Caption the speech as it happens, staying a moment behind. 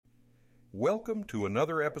Welcome to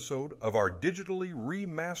another episode of our digitally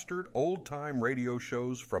remastered old-time radio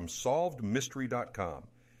shows from SolvedMystery.com.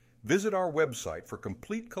 Visit our website for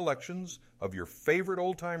complete collections of your favorite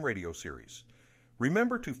old-time radio series.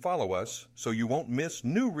 Remember to follow us so you won't miss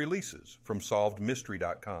new releases from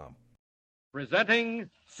SolvedMystery.com. Presenting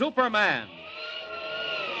Superman.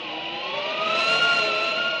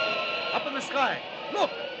 Up in the sky.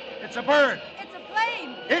 Look, it's a bird. It's a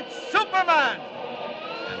plane. It's Superman.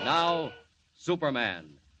 And now,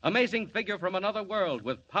 Superman, amazing figure from another world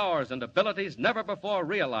with powers and abilities never before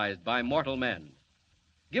realized by mortal men.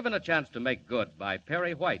 Given a chance to make good by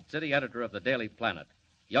Perry White, city editor of the Daily Planet,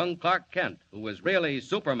 young Clark Kent, who was really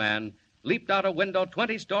Superman, leaped out a window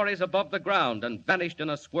 20 stories above the ground and vanished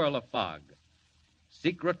in a swirl of fog.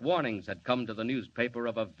 Secret warnings had come to the newspaper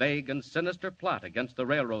of a vague and sinister plot against the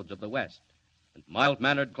railroads of the West. And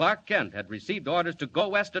mild-mannered Clark Kent had received orders to go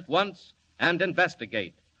west at once and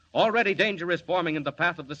investigate. Already danger is forming in the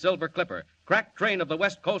path of the Silver Clipper, crack train of the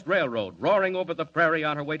West Coast Railroad, roaring over the prairie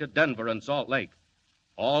on her way to Denver and Salt Lake.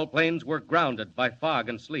 All planes were grounded by fog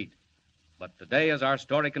and sleet. But today, as our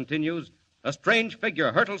story continues, a strange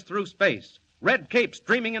figure hurtles through space. Red cape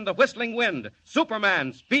streaming in the whistling wind.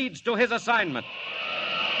 Superman speeds to his assignment.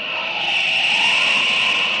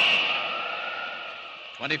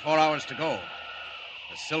 24 hours to go.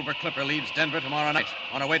 The Silver Clipper leaves Denver tomorrow night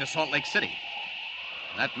on her way to Salt Lake City.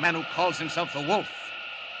 And that man who calls himself the Wolf,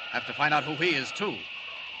 have to find out who he is, too.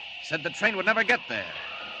 Said the train would never get there.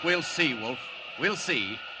 We'll see, Wolf. We'll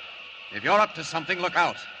see. If you're up to something, look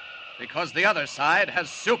out. Because the other side has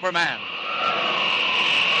Superman.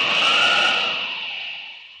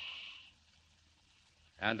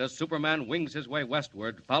 And as Superman wings his way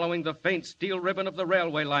westward, following the faint steel ribbon of the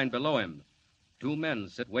railway line below him, two men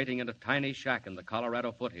sit waiting in a tiny shack in the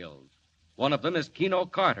Colorado foothills. One of them is Keno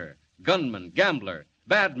Carter, gunman, gambler,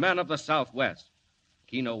 bad man of the Southwest.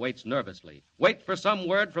 Keno waits nervously, waits for some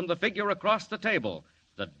word from the figure across the table,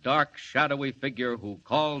 the dark, shadowy figure who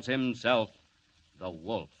calls himself the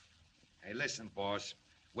Wolf. Hey, listen, boss.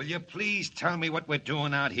 Will you please tell me what we're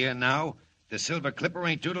doing out here now? The Silver Clipper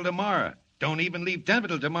ain't due till tomorrow. Don't even leave Denver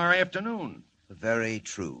till tomorrow afternoon. Very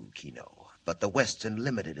true, Keno. But the Western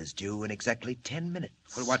Limited is due in exactly 10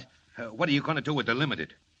 minutes. Well, what are you going to do with the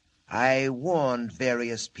Limited? I warned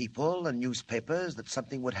various people and newspapers that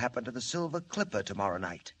something would happen to the Silver Clipper tomorrow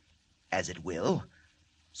night. As it will.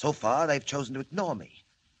 So far, they've chosen to ignore me.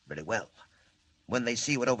 Very well. When they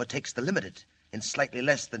see what overtakes the Limited in slightly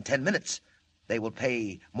less than 10 minutes, they will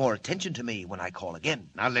pay more attention to me when I call again.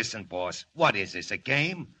 Now, listen, boss. What is this, a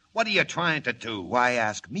game? What are you trying to do? Why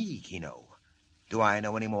ask me, Keno? Do I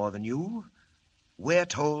know any more than you? We're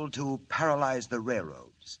told to paralyze the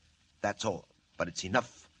railroads. That's all. But it's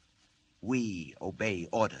enough. We obey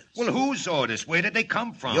orders. Well, whose orders? Where did they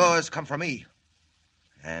come from? Yours come from me.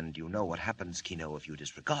 And you know what happens, Keno, if you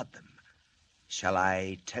disregard them. Shall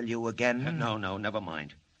I tell you again? No, never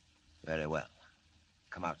mind. Very well.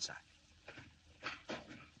 Come outside.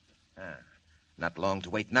 Not long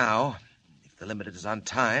to wait now. If the Limited is on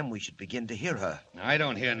time, we should begin to hear her. I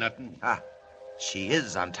don't hear nothing. She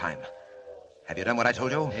is on time. Have you done what I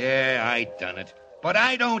told you? Yeah, I done it. But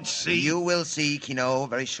I don't see... You will see, Keno,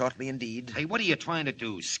 very shortly indeed. Hey, what are you trying to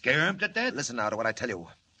do? Scare him to death? Listen now to what I tell you.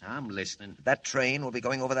 I'm listening. That train will be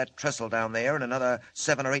going over that trestle down there in another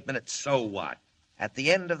 7 or 8 minutes. So what? At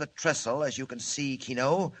the end of the trestle, as you can see,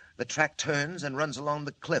 Keno, the track turns and runs along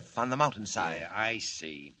the cliff on the mountainside. Yeah, I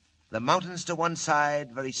see. The mountains to one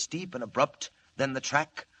side, very steep and abrupt, then the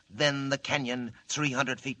track, then the canyon,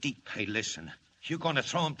 300 feet deep. Hey, listen. You going to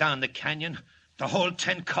throw him down the canyon? The whole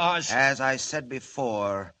 10 cars? As I said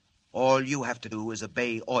before, all you have to do is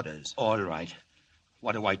obey orders. All right.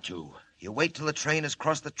 What do I do? You wait till the train has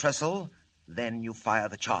crossed the trestle, then you fire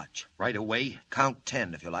the charge. Right away? Count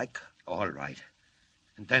 10, if you like. All right.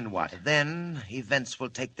 And then what? Then events will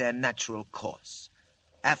take their natural course.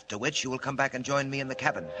 After which you will come back and join me in the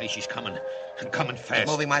cabin. Hey, she's coming. And coming fast. Keep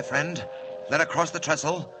moving, my friend. Let her cross the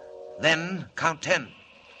trestle. Then count 10.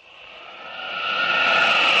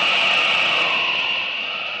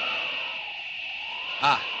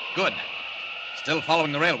 Good. Still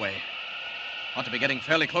following the railway. Ought to be getting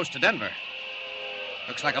fairly close to Denver.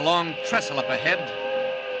 Looks like a long trestle up ahead.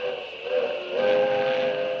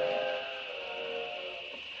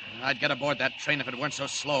 I'd get aboard that train if it weren't so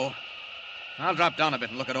slow. I'll drop down a bit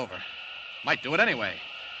and look it over. Might do it anyway.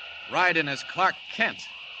 Ride in as Clark Kent.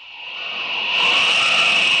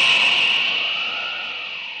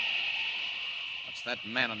 What's that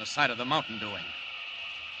man on the side of the mountain doing?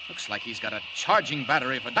 Looks like he's got a charging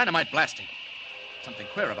battery for dynamite blasting. Something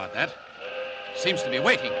queer about that. Seems to be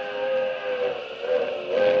waiting.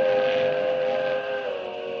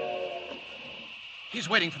 He's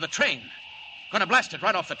waiting for the train. Gonna blast it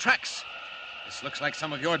right off the tracks. This looks like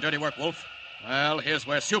some of your dirty work, Wolf. Well, here's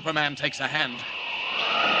where Superman takes a hand.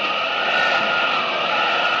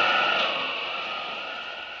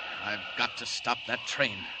 I've got to stop that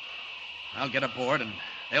train. I'll get aboard, and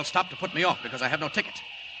they'll stop to put me off because I have no ticket.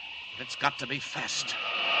 But it's got to be fast.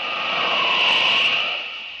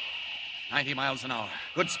 90 miles an hour.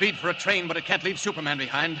 Good speed for a train, but it can't leave Superman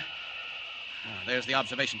behind. There's the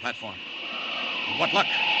observation platform. What luck.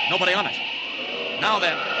 Nobody on it. Now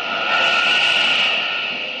then.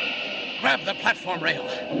 Grab the platform rail.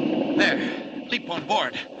 There. Leap on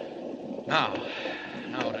board. Now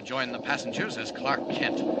to join the passengers is Clark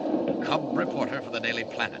Kent, cub reporter for the Daily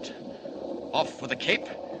Planet. Off with a cape,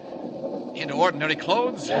 into ordinary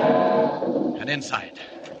clothes, and inside.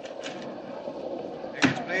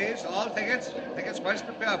 Tickets, please. All tickets. Tickets first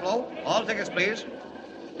to Pueblo. All tickets, please.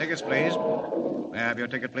 Tickets, please. May I have your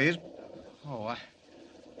ticket, please? Oh,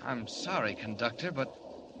 I'm sorry, conductor, but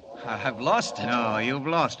I've lost it. No, you've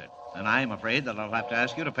lost it. And I'm afraid that I'll have to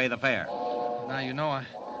ask you to pay the fare. Now, you know,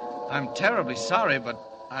 I'm terribly sorry, but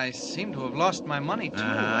I seem to have lost my money, too.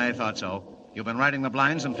 I thought so. You've been riding the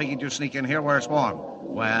blinds and figured you'd sneak in here where it's warm.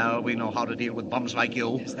 Well, we know how to deal with bums like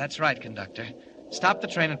you. Yes, that's right, conductor. Stop the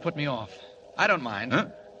train and put me off. I don't mind. Huh?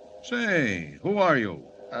 Say, who are you?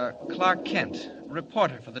 Clark Kent,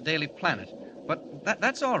 reporter for the Daily Planet. But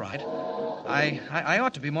that's all right. I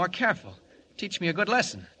ought to be more careful. Teach me a good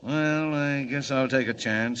lesson. Well, I guess I'll take a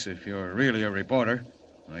chance. If you're really a reporter,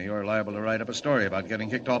 you're liable to write up a story about getting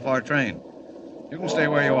kicked off our train. You can stay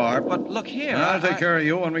where you are. But look here. I'll take care of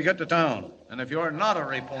you when we get to town. And if you're not a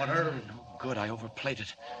reporter... No good. I overplayed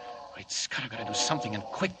it. Great Scott, I've got to do something, and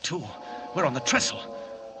quick, too. We're on the trestle.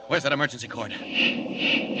 Where's that emergency cord?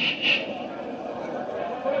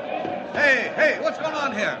 Hey, what's going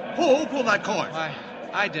on here? Who pulled that cord?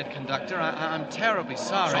 I did, conductor. I'm terribly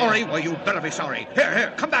sorry. Sorry? Well, you better be sorry.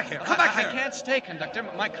 Here, come back here. Come back here. I can't stay, conductor.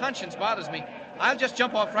 My conscience bothers me. I'll just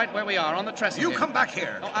jump off right where we are on the trestle. You here. come back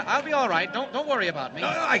here. No, I'll be all right. Don't worry about me.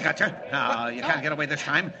 I got you. No, you can't get away this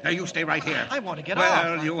time. Now, you stay right here. I want to get off. off.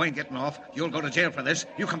 Well, you ain't getting off. You'll go to jail for this.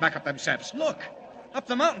 You come back up them steps. Look, up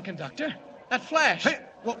the mountain, conductor. That flash. Hey,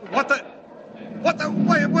 what the... What's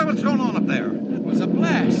going on up there? It was a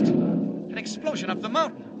blast. An explosion up the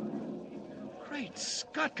mountain. Great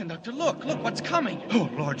Scott, conductor, look what's coming. Oh,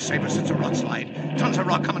 Lord save us, it's a rock slide. Tons of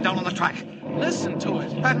rock coming down on the track. Listen to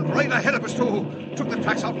it. And right ahead of us, too. Took the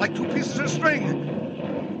tracks out like two pieces of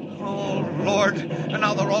string. Oh, Lord. And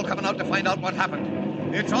now they're all coming out to find out what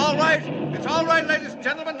happened. It's all right. It's all right, ladies and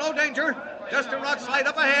gentlemen. No danger. Just a rock slide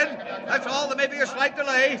up ahead. That's all. There may be a slight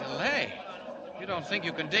delay. Delay? You don't think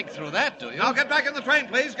you can dig through that, do you? Now get back in the train,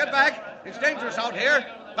 please. Get back. It's dangerous out here.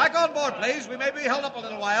 Back on board, please. We may be held up a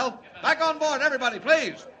little while. Back on board, everybody,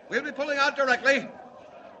 please. We'll be pulling out directly.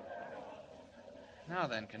 Now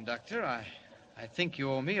then, conductor, I think you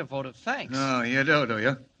owe me a vote of thanks. Oh, you do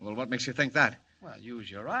you? Well, what makes you think that? Well, use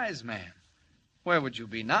your eyes, man. Where would you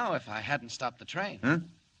be now if I hadn't stopped the train? Huh?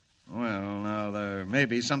 Well, now, there may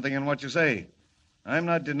be something in what you say. I'm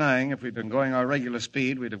not denying if we'd been going our regular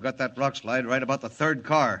speed, we'd have got that rock slide right about the third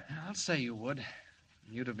car. I'll say you would.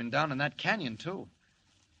 You'd have been down in that canyon, too.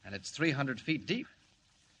 And it's 300 feet deep.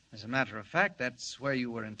 As a matter of fact, that's where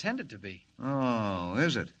you were intended to be. Oh,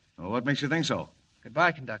 is it? Well, what makes you think so?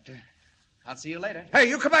 Goodbye, conductor. I'll see you later. Hey,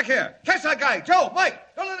 you come back here. Catch that guy. Joe,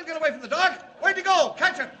 Mike, don't let him get away from the dog. Where'd he go?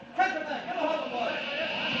 Catch him. Catch him, man. Get a hold of him, boy.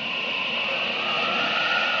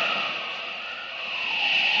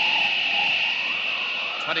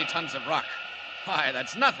 20 tons of rock. Why,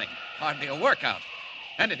 that's nothing. Hardly a workout.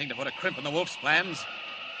 Anything to put a crimp in the Wolf's plans.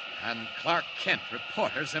 And Clark Kent,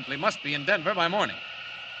 reporter, simply must be in Denver by morning.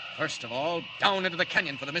 First of all, down into the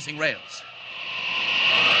canyon for the missing rails.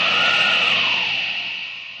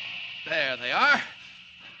 There they are.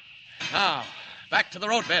 Now, back to the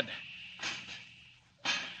roadbed.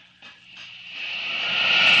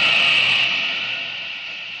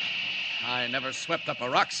 I never swept up a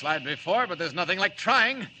rock slide before, but there's nothing like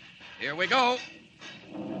trying. Here we go.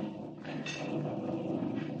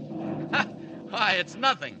 Why, it's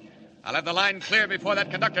nothing. I'll have the line clear before that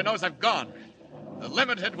conductor knows I've gone. The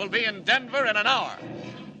Limited will be in Denver in an hour.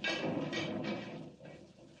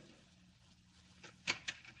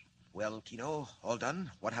 Well, Keno, all done?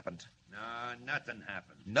 What happened? No, nothing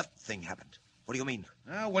happened. Nothing happened. What do you mean?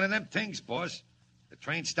 One of them things, boss. The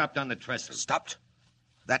train stopped on the trestle. Stopped?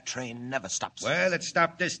 That train never stops. Well, it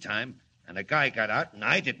stopped this time, and a guy got out, and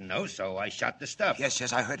I didn't know, so I shot the stuff.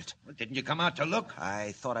 Yes, I heard it. Well, didn't you come out to look?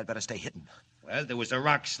 I thought I'd better stay hidden. Well, there was a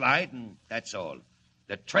rock slide, and that's all.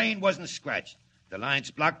 The train wasn't scratched. The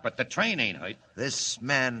line's blocked, but the train ain't hurt. This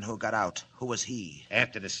man who got out, who was he?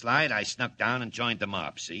 After the slide, I snuck down and joined the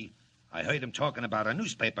mob, see? I heard him talking about a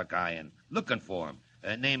newspaper guy and looking for him.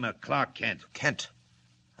 Name of Clark Kent. Kent.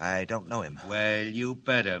 I don't know him. Well, you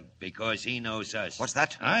better, because he knows us. What's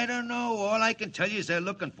that? I don't know. All I can tell you is they're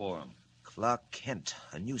looking for him. Clark Kent,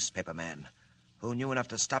 a newspaper man, who knew enough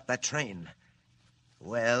to stop that train.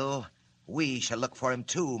 Well, we shall look for him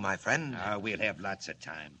too, my friend. We'll have lots of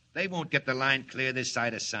time. They won't get the line clear this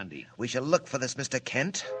side of Sunday. We shall look for this Mr.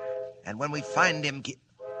 Kent, and when we find him...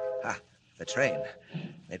 the train.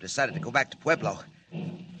 They've decided to go back to Pueblo.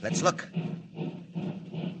 Let's look.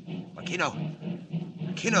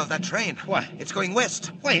 Keno, that train. What? It's going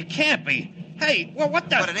west. Why, it can't be. Hey, well, what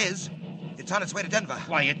the... But it is. It's on its way to Denver.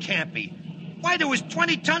 Why, it can't be. Why, there was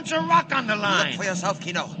 20 tons of rock on the line. Look for yourself,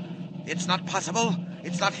 Keno. It's not possible.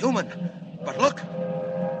 It's not human. But look.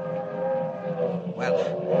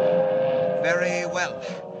 Well, very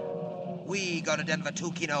well. We go to Denver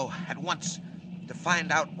too, Keno, at once, to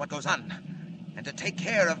find out what goes on, and to take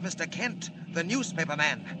care of Mr. Kent, the newspaper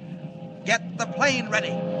man. Get the plane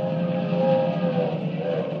ready.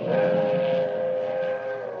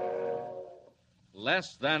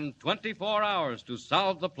 Less than 24 hours to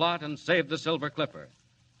solve the plot and save the Silver Clipper.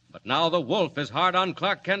 But now the wolf is hard on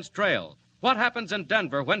Clark Kent's trail. What happens in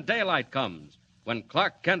Denver when daylight comes? When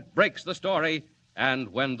Clark Kent breaks the story, and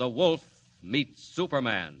when the wolf meets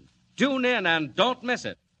Superman? Tune in and don't miss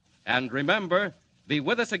it. And remember, be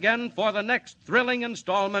with us again for the next thrilling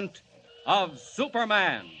installment of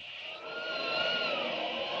Superman.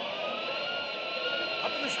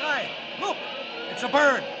 Up in the sky. Look, it's a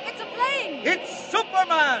bird. It's a plane. It's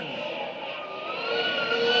Superman.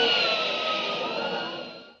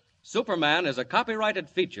 Superman is a copyrighted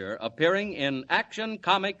feature appearing in Action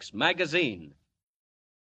Comics magazine.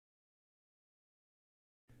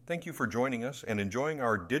 Thank you for joining us and enjoying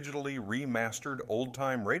our digitally remastered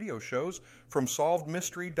old-time radio shows from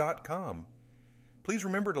SolvedMystery.com. Please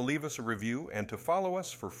remember to leave us a review and to follow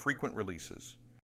us for frequent releases.